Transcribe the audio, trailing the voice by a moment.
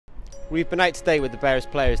We've been out today with the Bears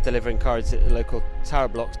players delivering cards at the local tower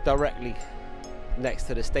blocks directly next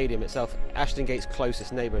to the stadium itself, Ashton Gate's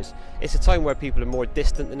closest neighbours. It's a time where people are more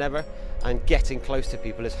distant than ever, and getting close to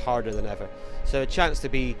people is harder than ever. So a chance to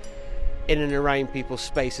be in and around people's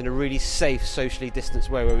space in a really safe, socially distanced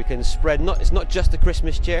way where we can spread, it's not just the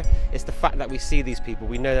Christmas cheer, it's the fact that we see these people,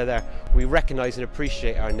 we know they're there, we recognise and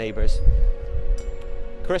appreciate our neighbours.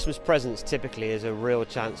 Christmas presents typically is a real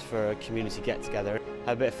chance for a community get-together,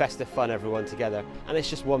 have a bit of festive fun, everyone together, and it's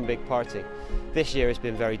just one big party. This year has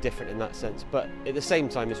been very different in that sense, but at the same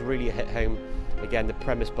time it's really hit home, again, the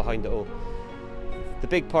premise behind it all. The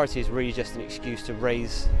big party is really just an excuse to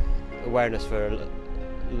raise awareness for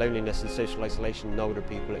loneliness and social isolation in older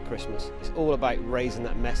people at Christmas. It's all about raising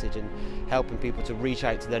that message and helping people to reach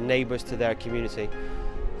out to their neighbours, to their community.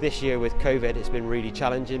 This year with COVID it's been really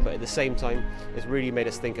challenging, but at the same time it's really made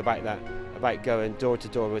us think about that, about going door to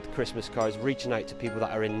door with Christmas cards, reaching out to people that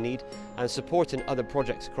are in need and supporting other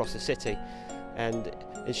projects across the city and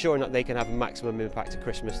ensuring that they can have a maximum impact at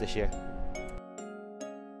Christmas this year.